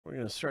We're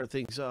going to start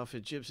things off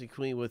at Gypsy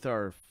Queen with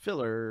our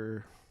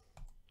filler.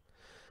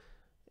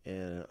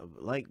 And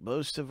like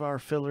most of our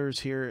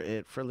fillers here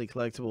at Friendly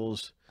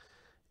Collectibles,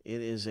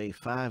 it is a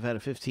 5 out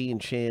of 15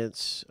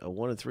 chance, a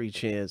 1 in 3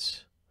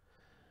 chance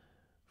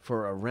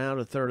for around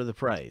a third of the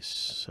price.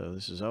 So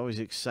this is always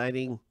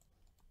exciting.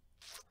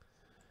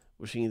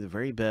 Wishing you the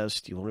very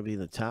best. You want to be in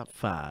the top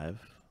 5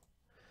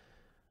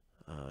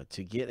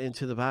 to get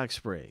into the box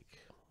break.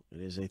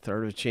 It is a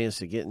third of a chance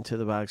to get into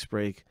the box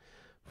break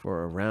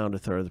for around a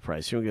third of the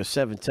price. Here we go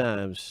 7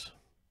 times.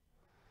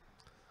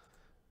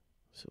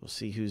 So we'll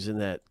see who's in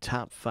that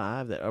top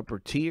 5, that upper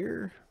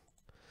tier,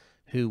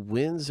 who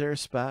wins their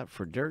spot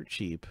for dirt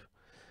cheap.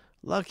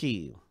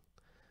 Lucky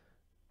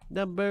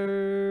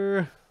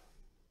number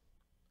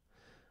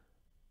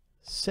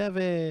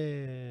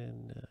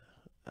 7.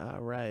 All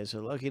right,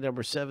 so lucky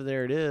number 7,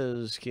 there it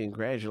is.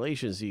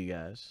 Congratulations to you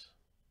guys.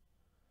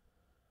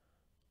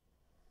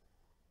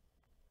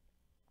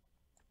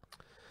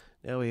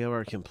 Now we have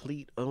our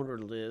complete owner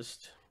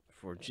list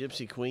for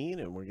Gypsy Queen,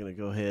 and we're going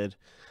to go ahead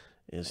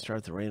and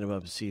start the random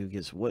up and see who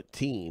gets what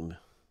team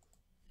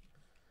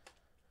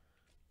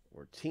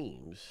or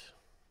teams.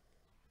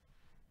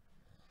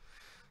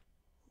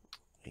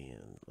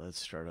 And let's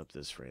start up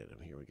this random.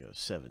 Here we go,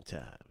 7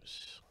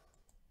 times.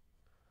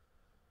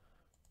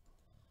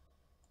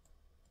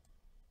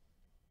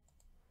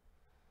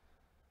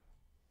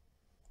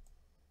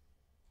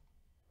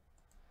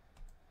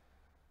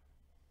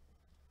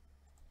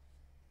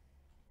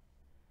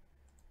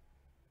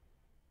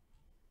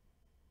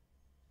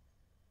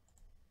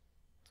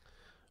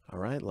 All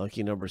right,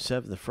 lucky number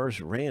 7. The first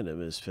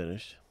random is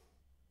finished.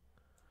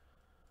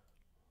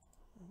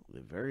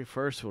 The very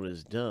first one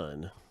is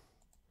done.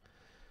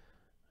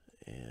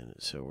 And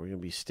so we're going to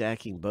be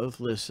stacking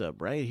both lists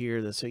up right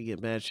here. That's how you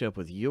get matched up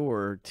with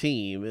your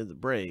team in the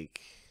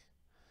break.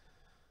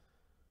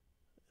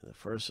 And the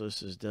first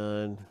list is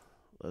done.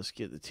 Let's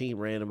get the team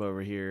random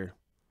over here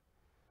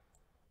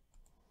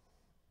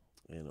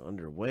and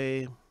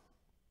underway.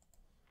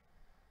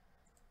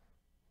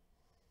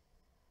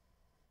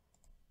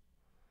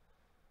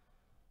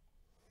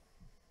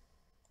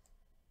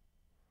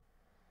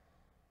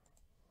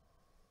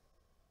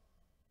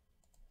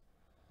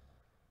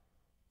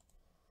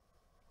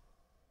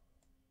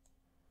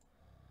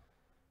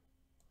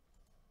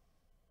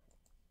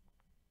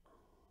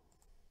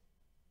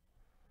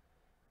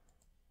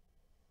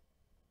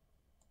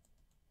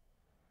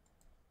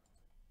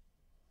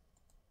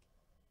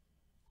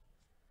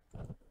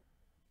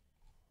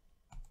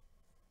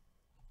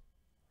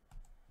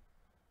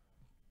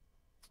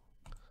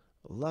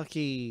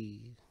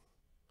 Lucky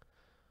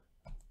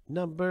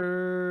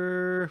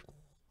number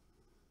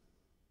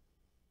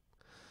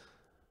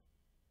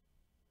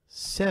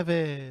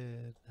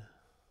 7.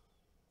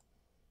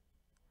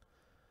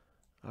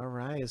 All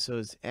right, so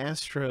it's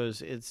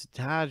Astros, it's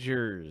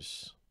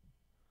Dodgers,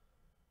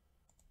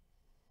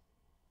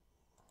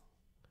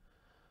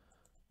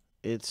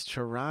 it's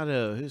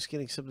Toronto. Who's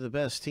getting some of the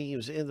best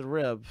teams in the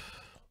rip?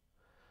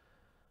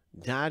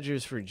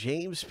 Dodgers for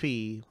James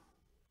P.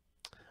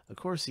 Of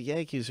course, the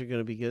Yankees are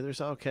going to be good.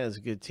 There's all kinds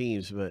of good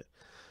teams, but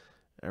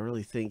I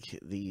really think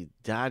the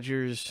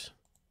Dodgers,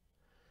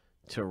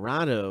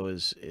 Toronto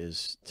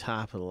is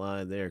top of the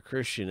line there.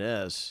 Christian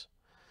S.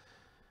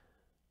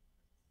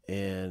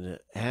 And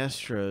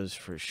Astros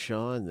for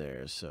Sean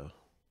there. So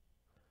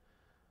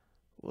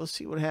we'll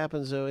see what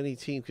happens, though. Any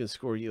team can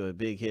score you a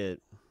big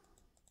hit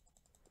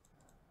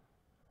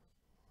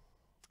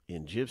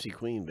in Gypsy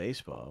Queen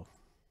baseball.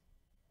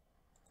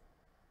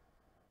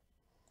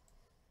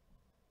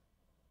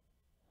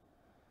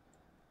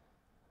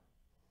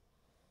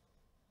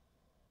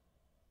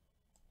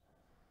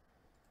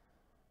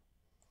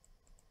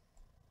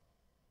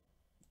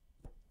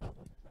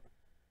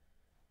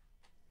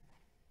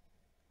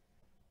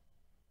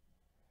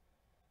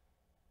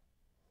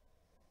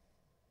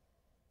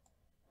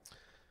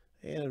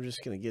 And I'm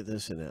just going to get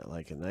this in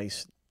a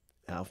nice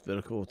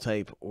alphabetical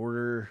type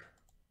order.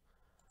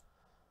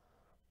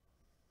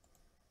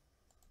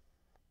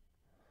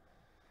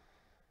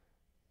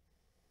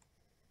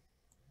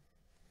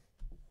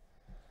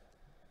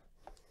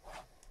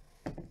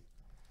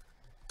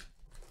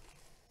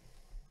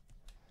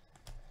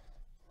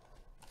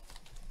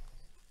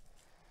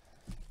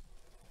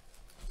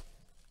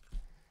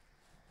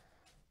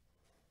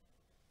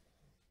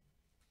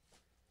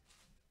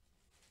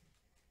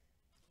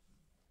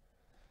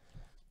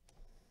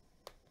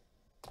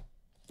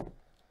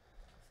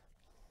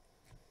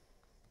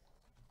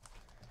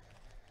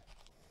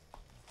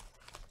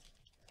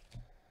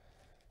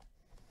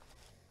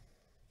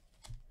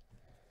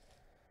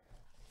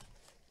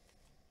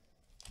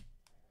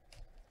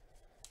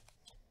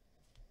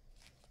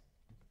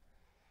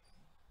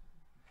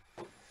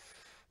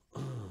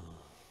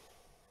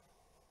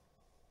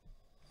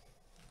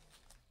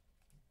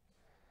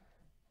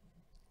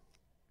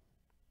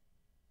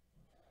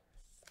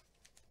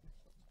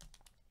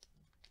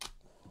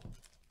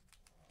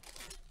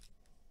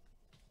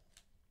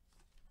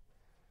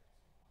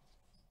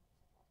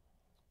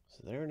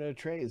 So there are no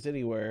trades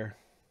anywhere.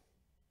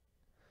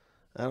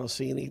 I don't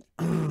see any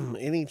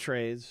any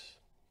trades.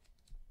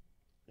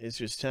 It's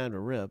just time to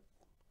rip.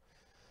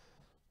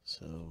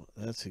 So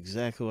that's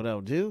exactly what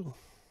I'll do.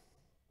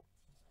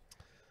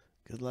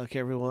 Good luck,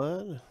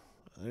 everyone.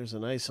 There's a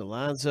nice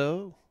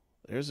Alonso.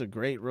 There's a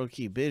great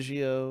rookie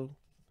Biggio.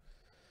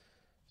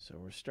 So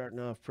we're starting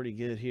off pretty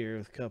good here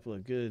with a couple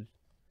of good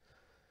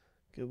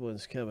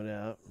ones coming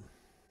out.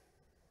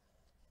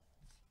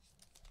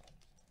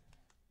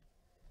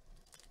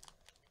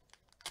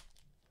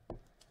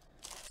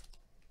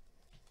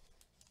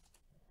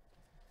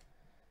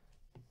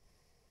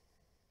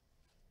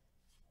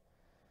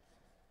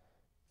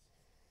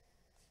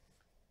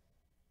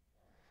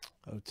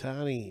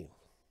 Ohtani.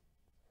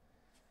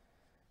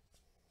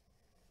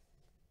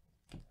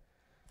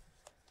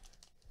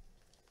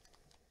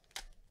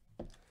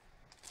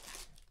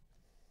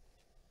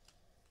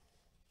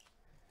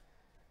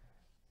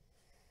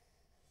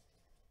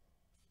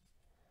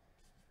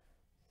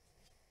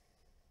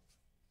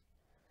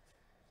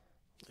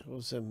 It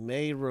was a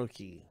May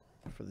rookie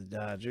for the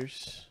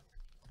Dodgers.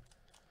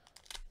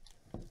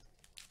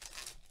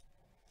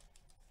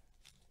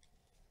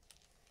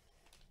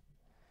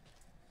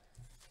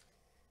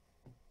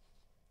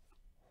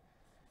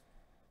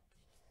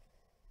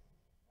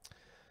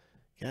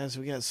 Guys,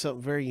 we got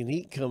something very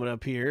unique coming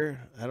up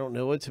here. I don't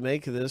know what to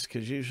make of this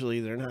because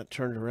usually they're not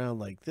turned around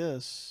like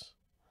this.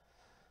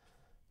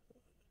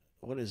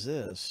 What is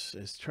this?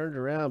 It's turned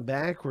around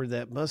backward.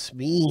 That must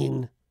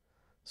mean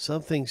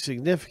something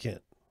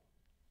significant.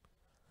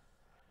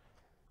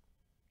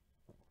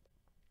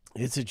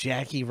 It's a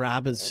Jackie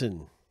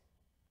Robinson.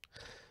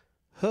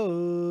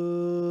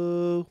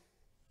 Ho!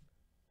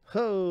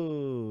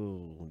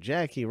 Ho!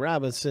 Jackie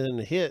Robinson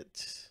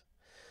hit.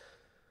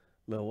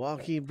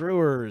 Milwaukee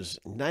Brewers.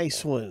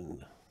 Nice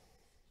one.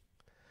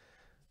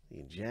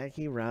 The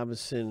Jackie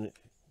Robinson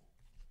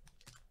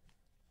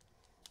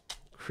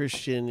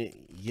Christian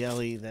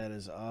Yelly. That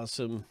is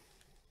awesome.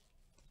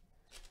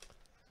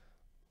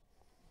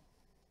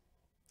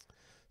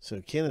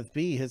 So Kenneth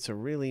B hits a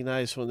really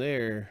nice one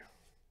there.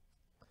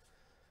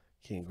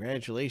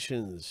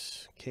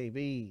 Congratulations,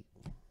 KB.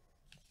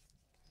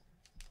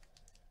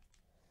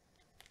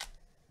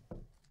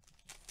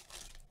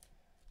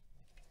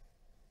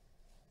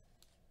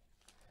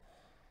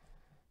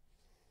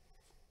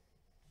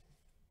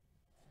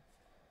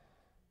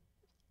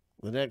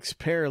 The next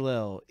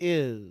parallel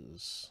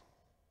is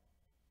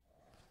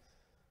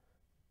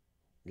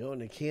going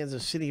to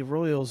Kansas City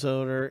Royals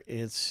owner.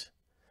 It's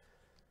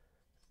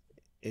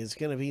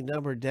going to be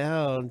numbered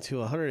down to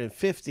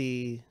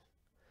 150.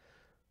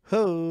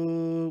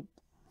 Hope.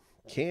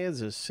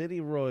 Kansas City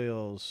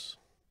Royals.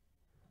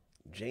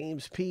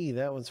 James P.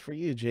 That one's for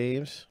you,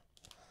 James.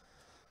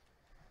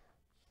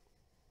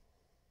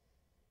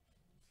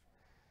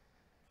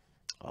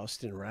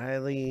 Austin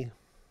Riley.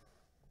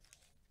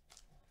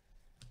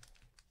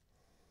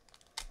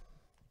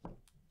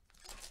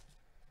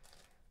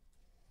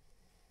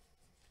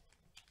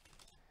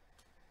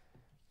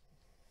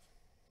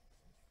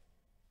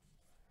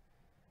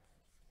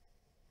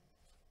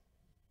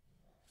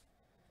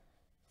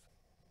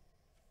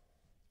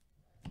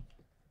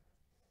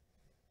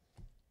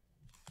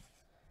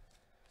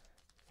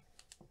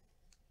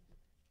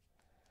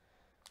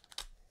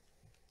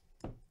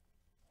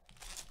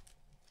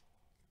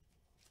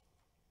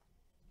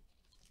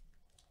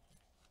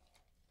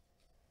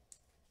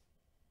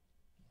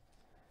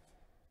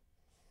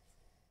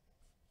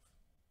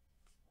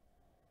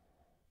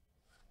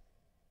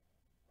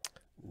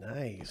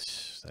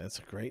 Nice. That's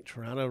a great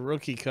Toronto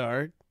rookie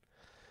card.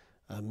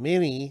 A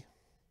mini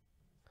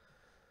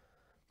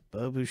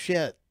Bo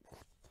Bichette.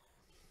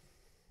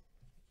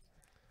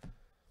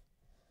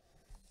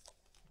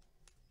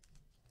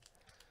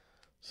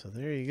 So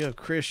there you go,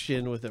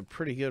 Christian with a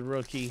pretty good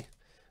rookie.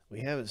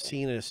 We haven't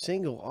seen a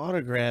single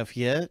autograph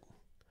yet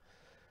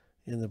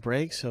in the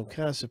break, so I'm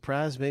kind of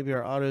surprised. Maybe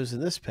our auto's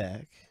in this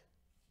pack.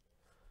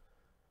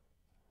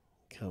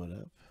 Coming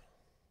up.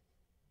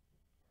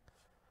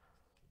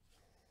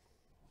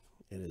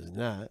 It is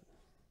not.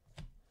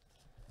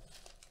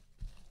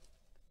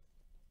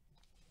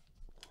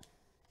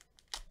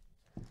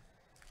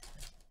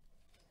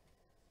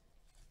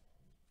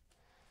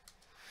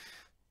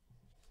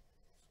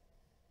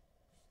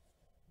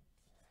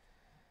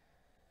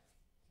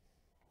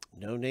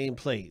 No name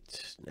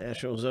plate.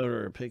 Nationals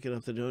owner picking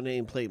up the no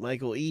name plate,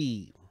 Michael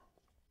E.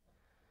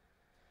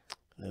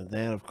 And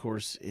that, of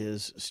course,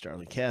 is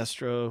Starlin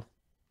Castro.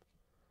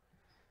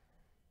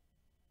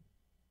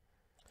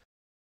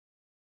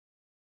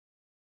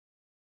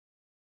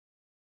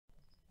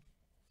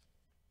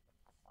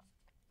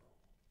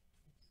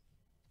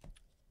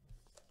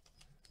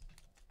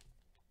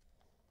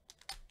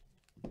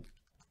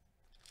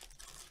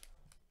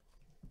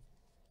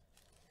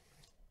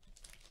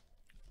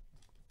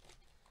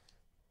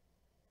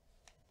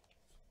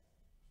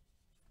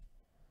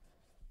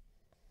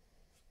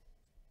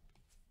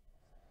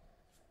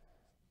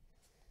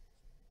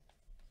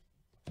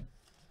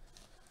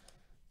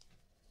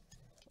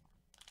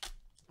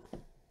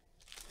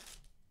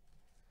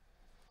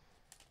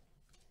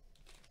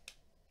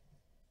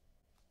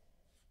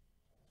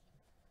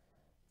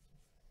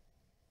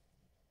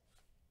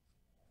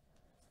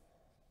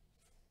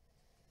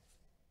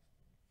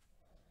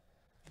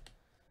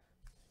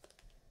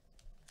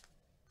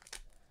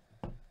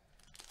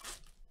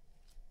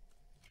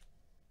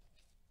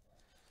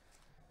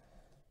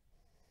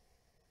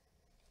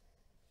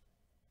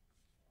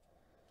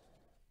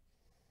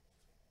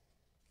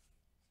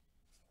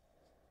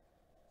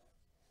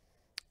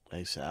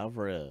 Nice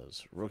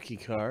Alvarez rookie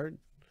card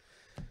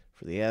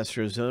for the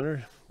Astros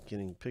owner.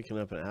 Picking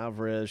up an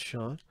Alvarez,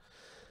 Sean.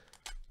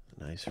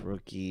 Nice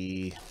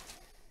rookie.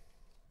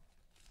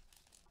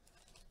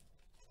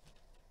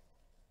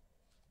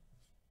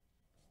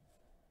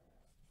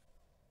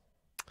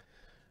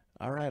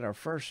 All right, our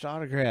first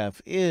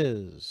autograph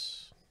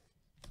is.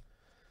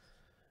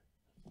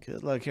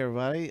 Good luck,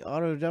 everybody.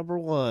 Auto number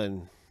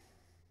 1.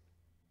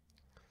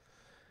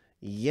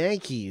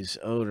 Yankees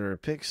owner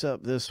picks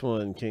up this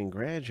one.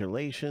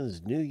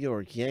 Congratulations, New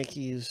York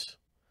Yankees.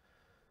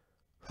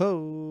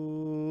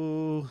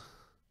 Ho!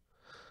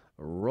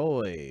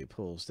 Roy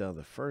pulls down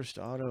the first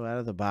auto out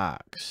of the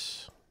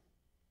box.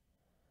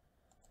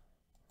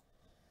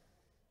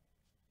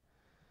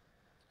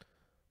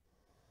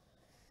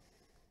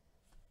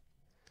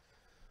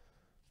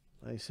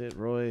 Nice hit,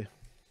 Roy.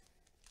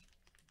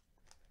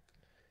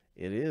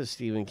 It is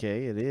Stephen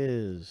K. It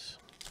is.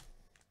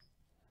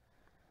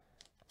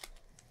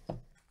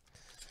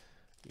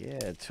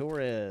 Yeah,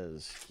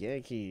 Torres,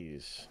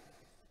 Yankees.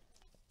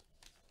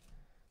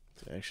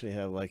 They actually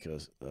have like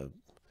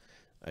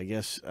I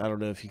guess, I don't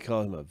know if you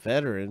call him a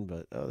veteran,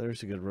 but oh,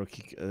 there's a good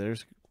rookie.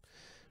 There's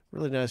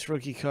really nice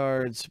rookie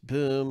cards.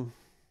 Boom.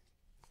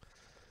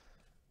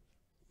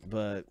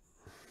 But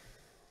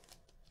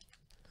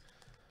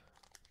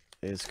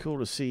it's cool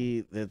to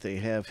see that they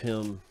have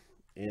him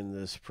in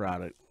this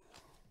product.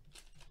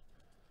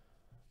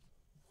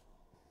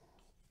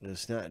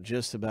 It's not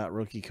just about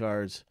rookie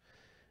cards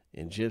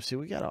in Gypsy.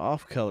 We got an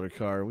off-color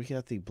card. We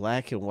got the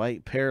black and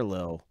white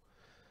parallel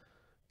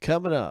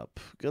coming up.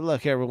 Good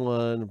luck,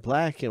 everyone.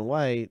 Black and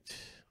white.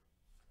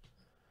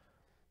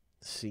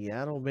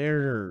 Seattle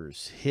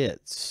Mariners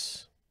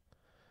hits.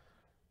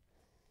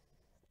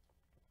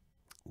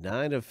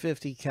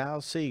 9/50,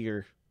 Kyle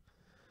Seager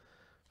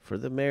for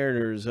the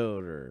Mariners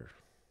owner.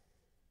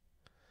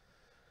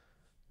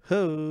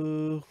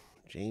 Ho!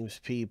 James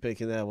P.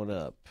 picking that one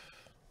up.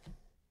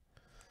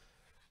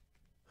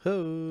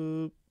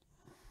 Ho!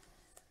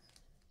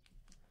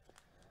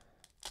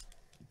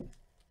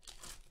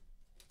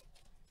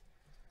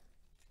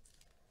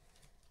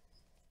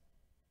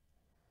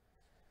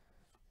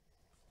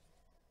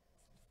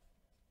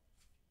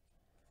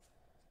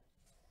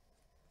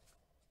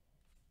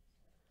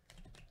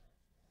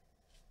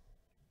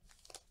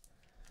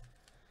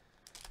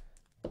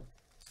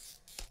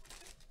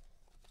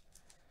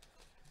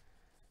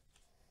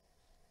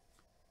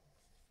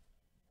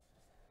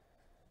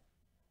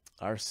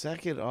 Our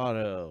second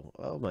auto,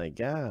 oh my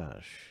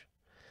gosh,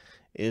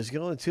 is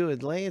going to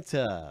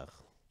Atlanta.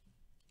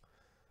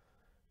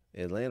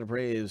 Atlanta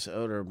Braves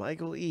owner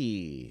Michael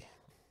E.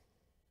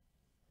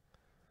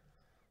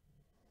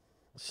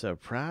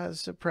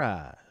 Surprise,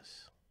 surprise.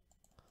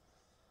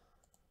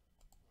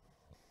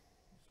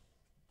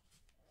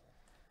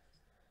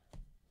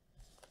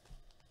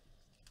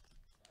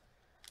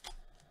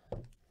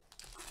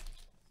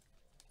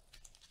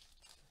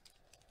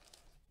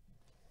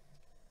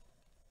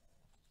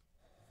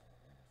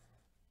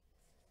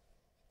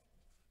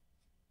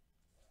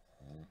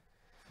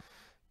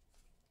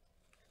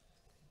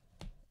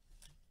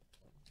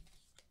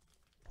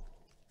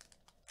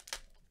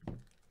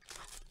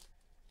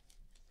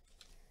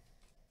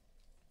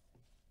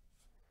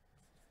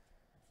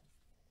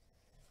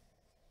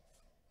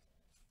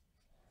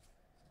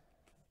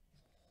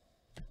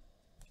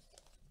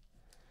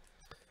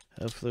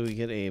 Hopefully we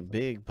get a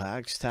big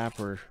box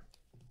topper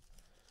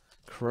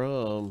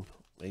chrome.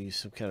 Maybe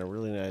some kind of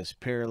really nice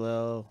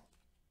parallel.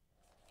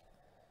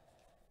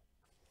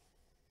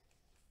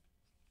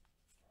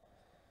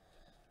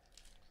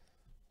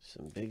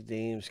 Some big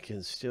names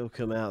can still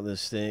come out in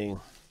this thing.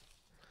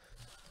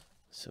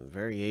 Some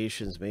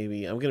variations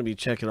maybe. I'm going to be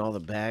checking all the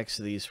backs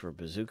of these for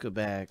bazooka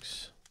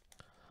backs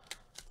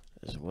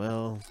as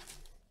well.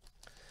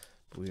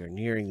 We are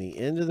nearing the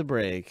end of the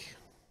break.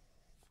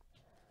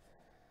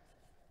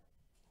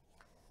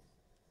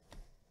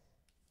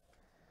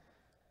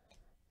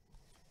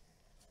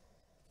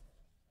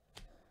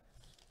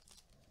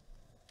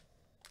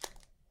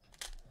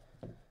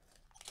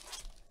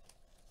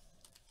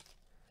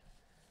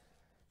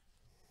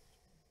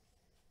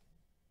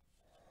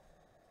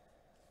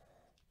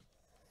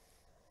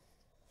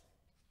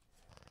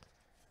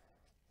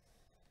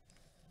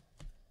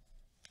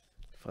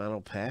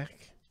 Final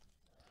pack.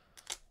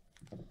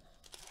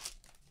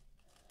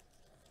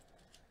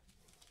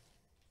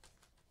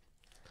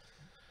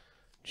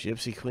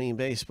 Gypsy Queen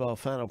Baseball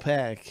final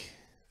pack.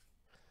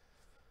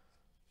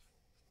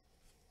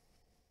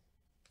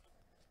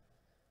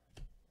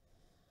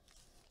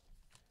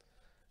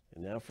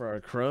 And now for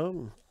our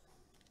chrome.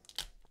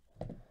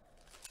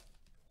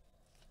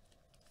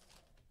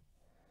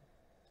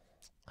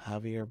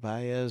 Javier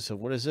Baez. And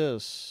what is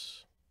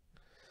this?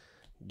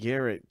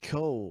 Garrett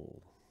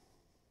Cole.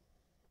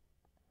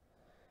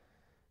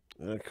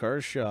 And a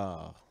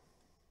Kershaw.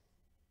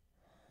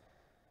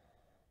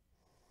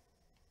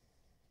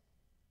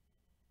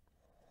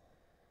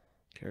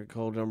 Garrett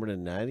Cole number to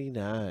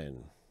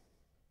 99.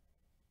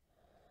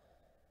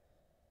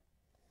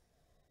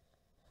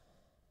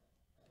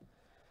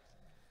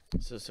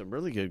 So some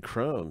really good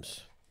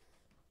chromes.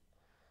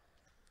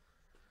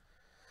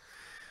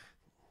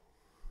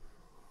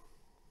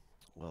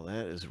 Well,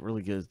 that is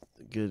really good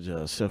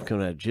stuff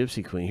coming out of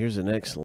Gypsy Queen. Here's the next